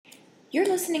You're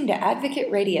listening to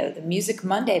Advocate Radio, the Music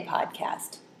Monday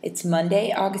podcast. It's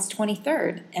Monday, August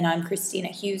 23rd, and I'm Christina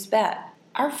Hughes-Batt.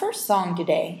 Our first song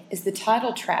today is the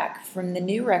title track from the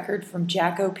new record from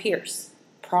Jacko Pierce,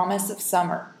 Promise of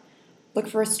Summer. Look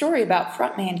for a story about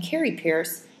frontman Carey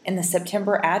Pierce in the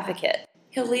September Advocate.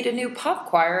 He'll lead a new pop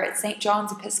choir at St.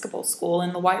 John's Episcopal School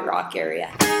in the White Rock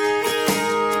area.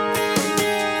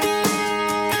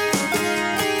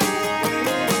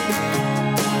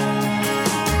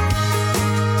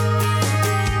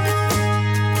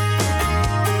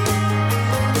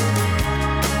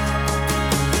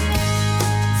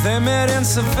 They met in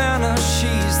Savannah,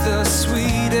 she's the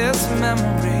sweetest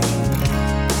memory.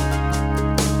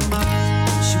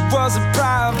 She was a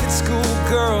private school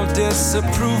girl,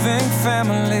 disapproving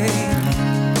family.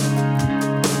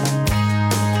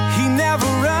 He never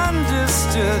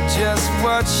understood just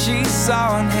what she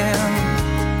saw in him.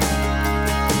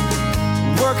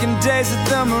 Working days at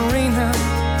the marina,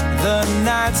 the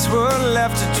nights were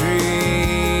left to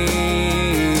dream.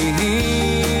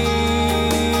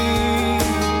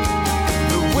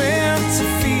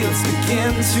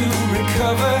 Begin to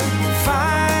recover.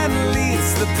 Finally,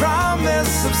 it's the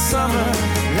promise of summer.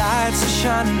 Lights are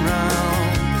shining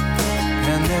round,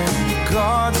 and then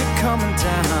guards are coming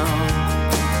down.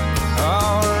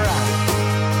 All right.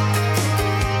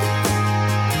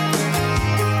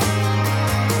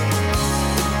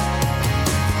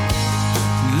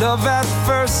 Love at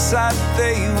first sight.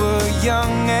 They were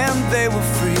young and they were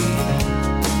free.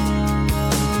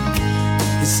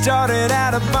 It started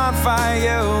at a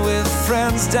bonfire with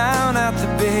friends down at the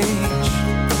beach.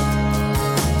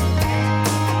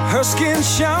 Her skin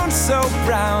shone so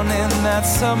brown in that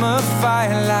summer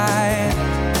firelight.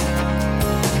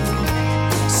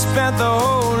 Spent the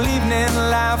whole evening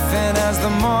laughing as the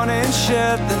morning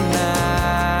shed the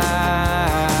night.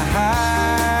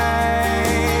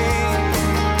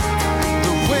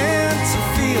 The winter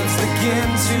fields begin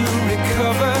to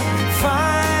recover.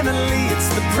 Finally, it's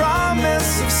the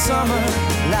promise of summer.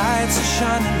 Lights are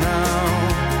shining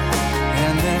round,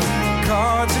 and then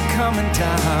guards are coming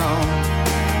down.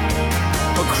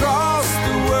 Across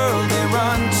the world they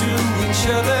run to each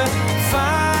other.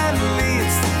 Finally,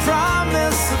 it's the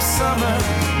promise of summer.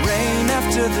 Rain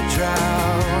after the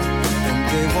drought, and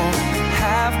they won't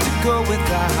have to go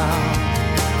without.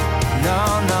 No,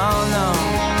 no, no.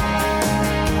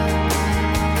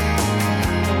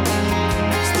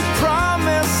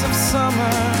 Of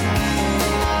summer.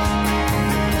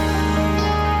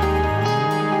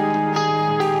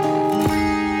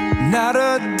 Not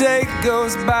a day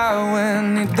goes by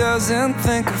when he doesn't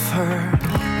think of her.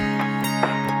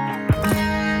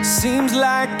 Seems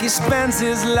like he spends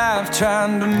his life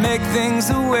trying to make things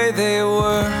the way they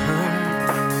were.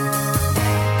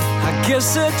 I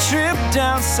guess a trip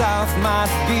down south might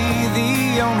be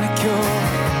the only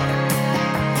cure.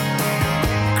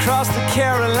 Cross the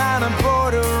Carolina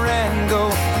border and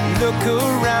go look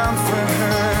around for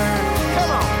her.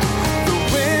 Come on. The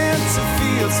winter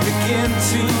fields begin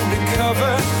to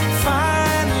recover.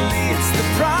 Finally, it's the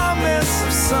promise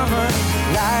of summer.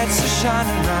 Lights are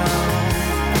shining round,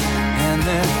 and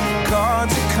then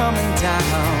guards are coming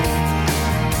down.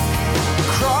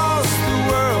 Across the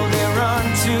world they run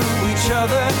to each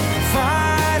other.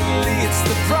 Finally, it's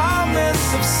the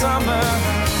promise of summer.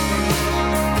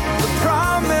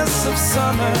 Promise of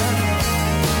summer.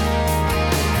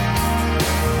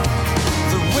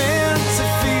 The winter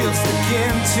fields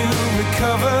begin to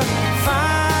recover.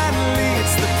 Finally,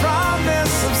 it's the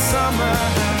promise of summer.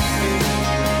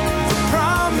 The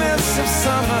promise of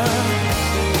summer.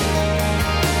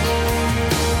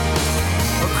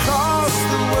 Across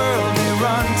the world they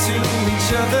run to each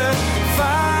other.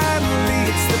 Finally,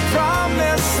 it's the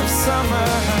promise of summer.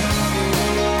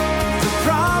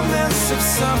 Promise of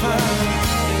summer.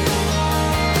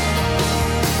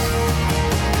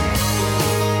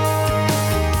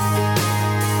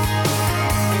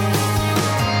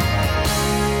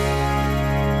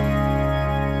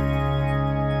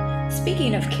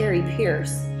 Speaking of Carey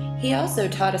Pierce, he also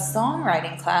taught a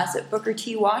songwriting class at Booker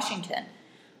T. Washington.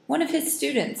 One of his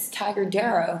students, Tiger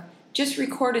Darrow, just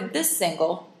recorded this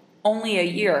single, Only a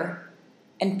Year,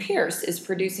 and Pierce is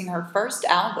producing her first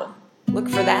album. Look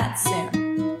for that soon.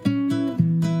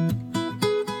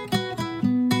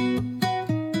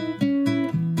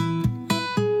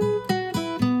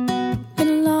 Been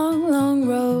a long, long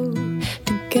road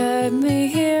to get me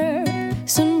here.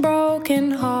 Some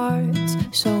broken hearts,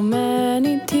 so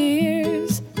many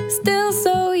tears. Still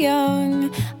so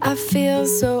young, I feel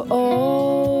so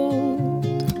old.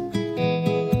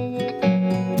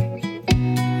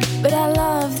 But I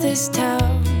love this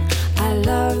town, I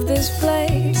love this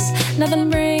place. place, nothing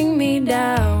bring me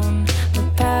down. My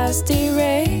past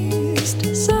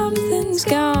erased, something's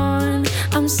gone.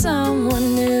 I'm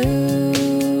someone new.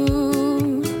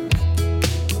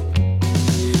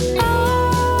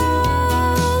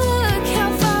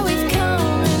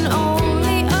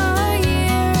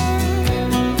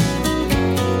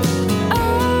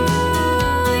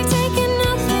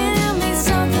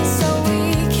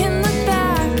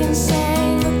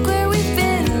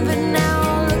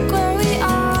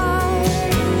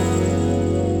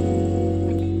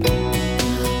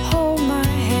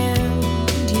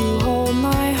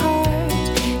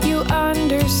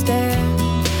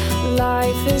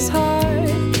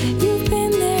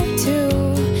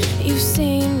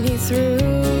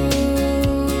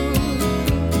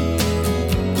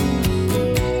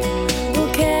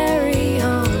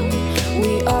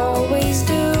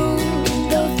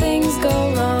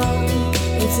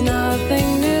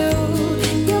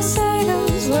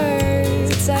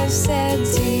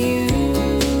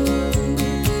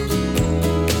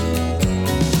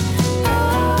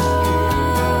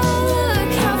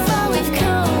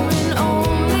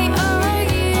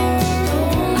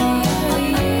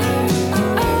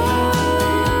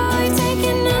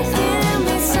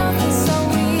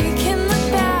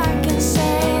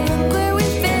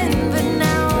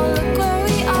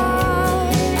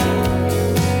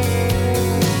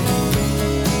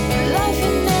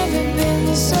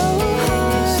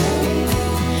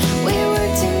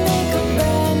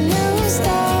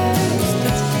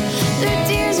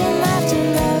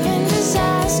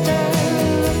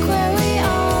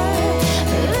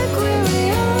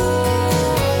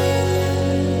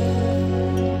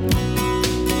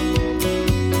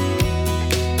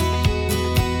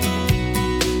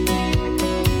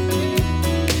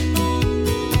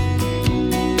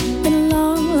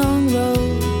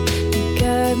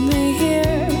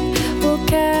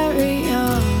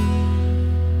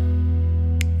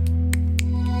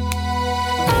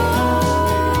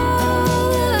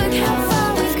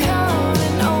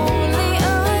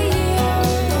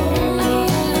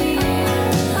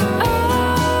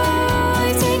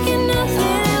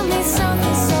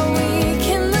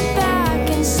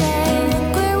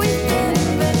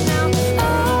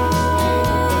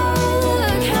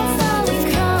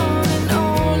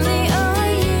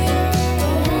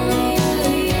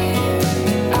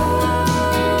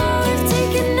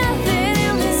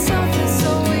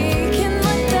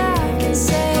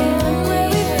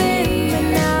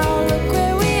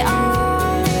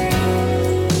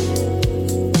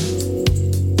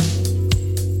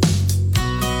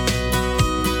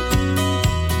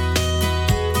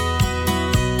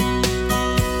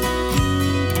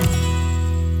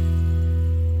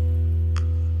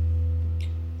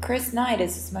 Chris Knight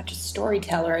is as much a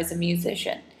storyteller as a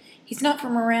musician. He's not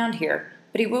from around here,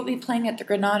 but he will be playing at the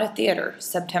Granada Theater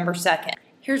September 2nd.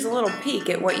 Here's a little peek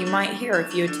at what you might hear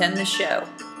if you attend the show.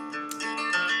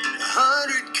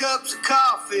 100 cups of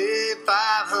coffee,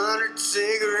 500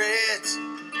 cigarettes,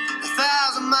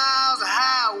 1,000 miles of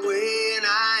highway, and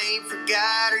I ain't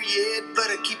forgot her yet,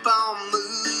 but I keep on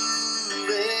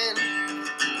moving.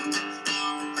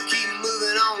 I keep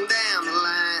moving on down the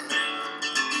line.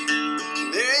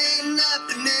 There ain't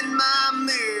nothing in my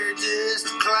mirror, just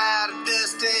a cloud of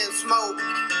dust and smoke.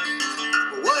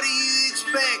 But what do you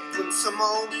expect when some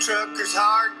old trucker's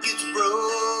heart gets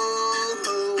broke?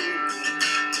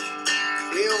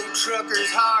 The old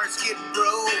trucker's hearts get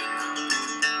broke.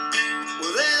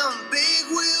 Well, them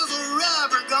big wheels of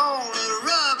rubber gonna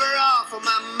rubber off of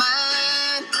my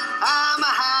mind. I'm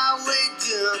a highway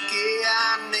junkie,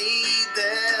 I need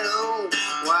that old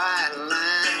white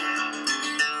line.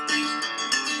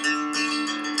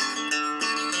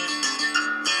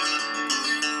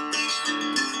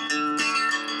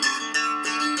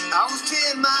 I was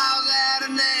 10 miles out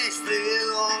of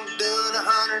Nashville, I'm done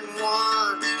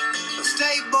 101. A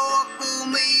state boy pulled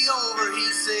me over,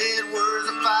 he said, "Where's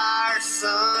the fire,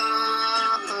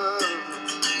 son?"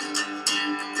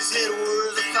 He said,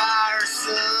 "Where's the fire,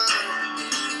 son?"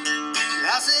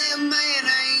 I said, "Man,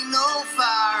 ain't no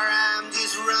fire, I'm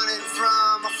just running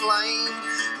from a flame.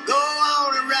 Go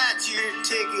on and write your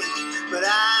ticket, but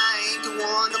I ain't the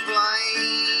one to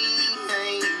blame."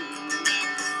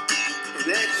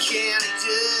 That county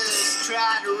just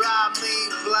tried to rob me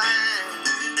blind.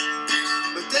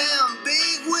 But them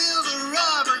big wheels of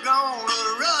rubber gonna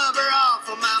rubber off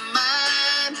of my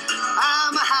mind.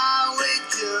 I'm a highway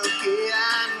junkie,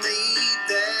 I need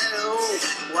that old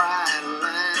white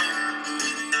line.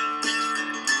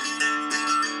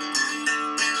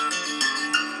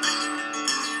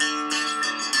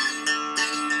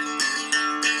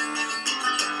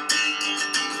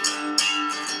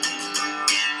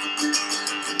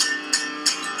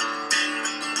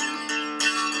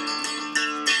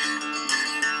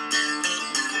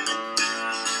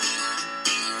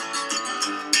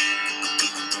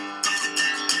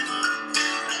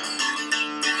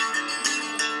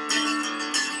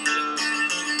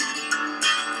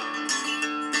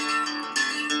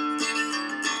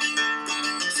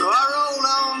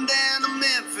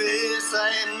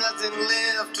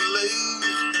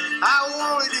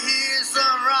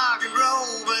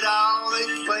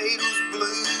 played was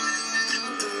blues.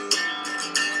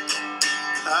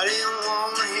 I didn't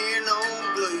want to hear no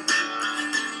blues.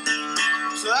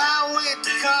 So I went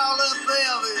to call up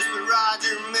Elvis, but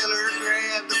Roger Miller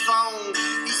grabbed the phone.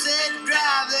 He said,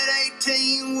 drive that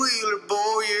 18-wheeler,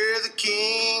 boy, you're the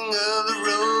king of the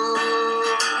road.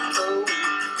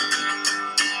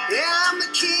 Yeah, I'm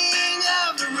the king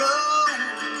of the road.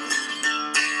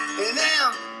 And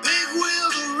them big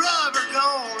wheels of rubber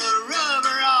gonna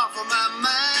rubber off of my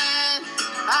mind.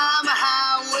 I'm a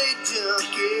highway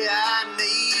junkie, I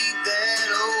need that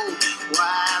old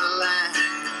white line.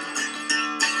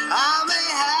 I'm a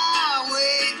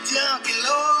highway junkie,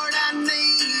 Lord, I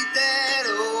need that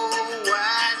old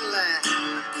white line.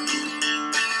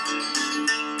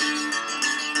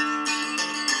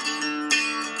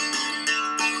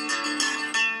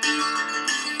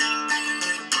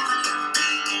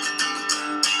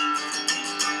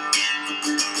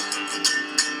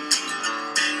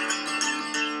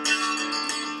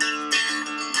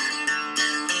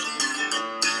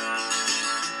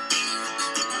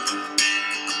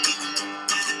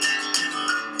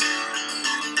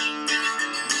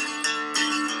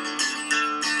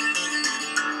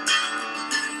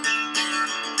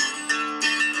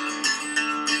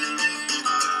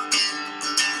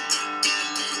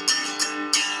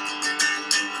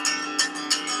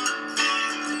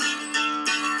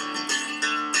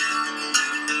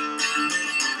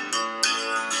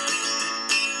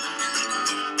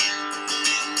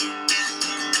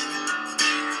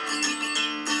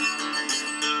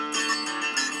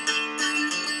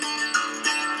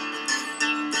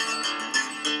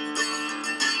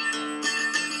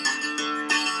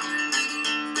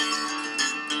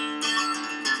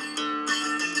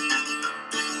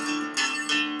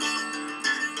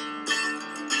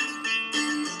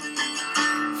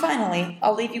 Finally,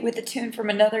 I'll leave you with a tune from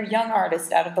another young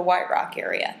artist out of the White Rock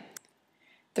area.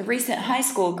 The recent high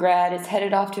school grad is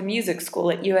headed off to music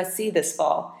school at USC this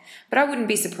fall, but I wouldn't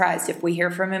be surprised if we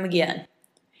hear from him again.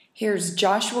 Here's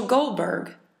Joshua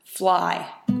Goldberg, Fly.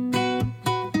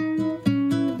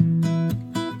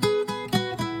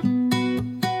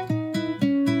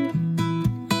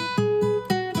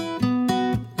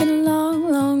 Been a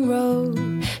long, long road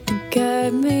to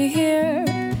get me here.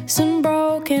 Some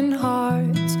broken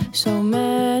hearts, so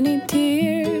many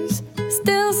tears.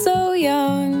 Still so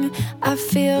young, I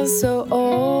feel so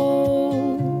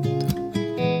old.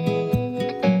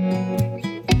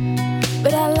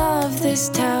 But I love this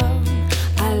town,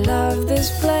 I love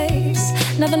this place.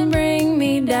 Nothing bring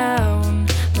me down,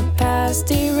 the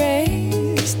past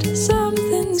erased.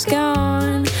 Something's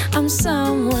gone, I'm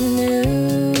someone